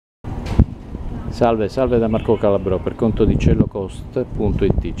Salve, salve da Marco Calabro per conto di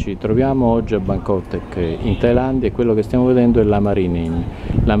Celowcost.it. Ci troviamo oggi a Bangkok in Thailandia e quello che stiamo vedendo è l'Amarin Inn.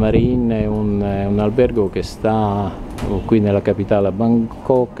 L'Amarin Inn è un albergo che sta qui nella capitale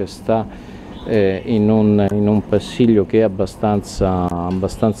Bangkok, sta in un passiglio che è abbastanza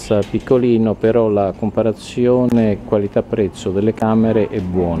piccolino, però la comparazione qualità-prezzo delle camere è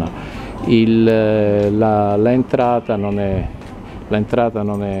buona. L'entrata non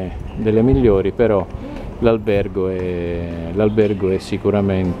è delle migliori, però l'albergo è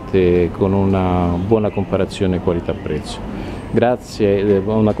sicuramente con una buona comparazione qualità-prezzo. Grazie,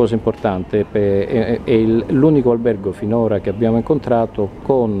 una cosa importante, è l'unico albergo finora che abbiamo incontrato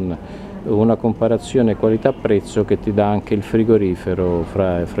con una comparazione qualità-prezzo che ti dà anche il frigorifero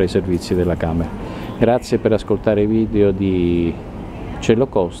fra i servizi della camera. Grazie per ascoltare i video di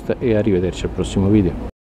Celowcost e arrivederci al prossimo video.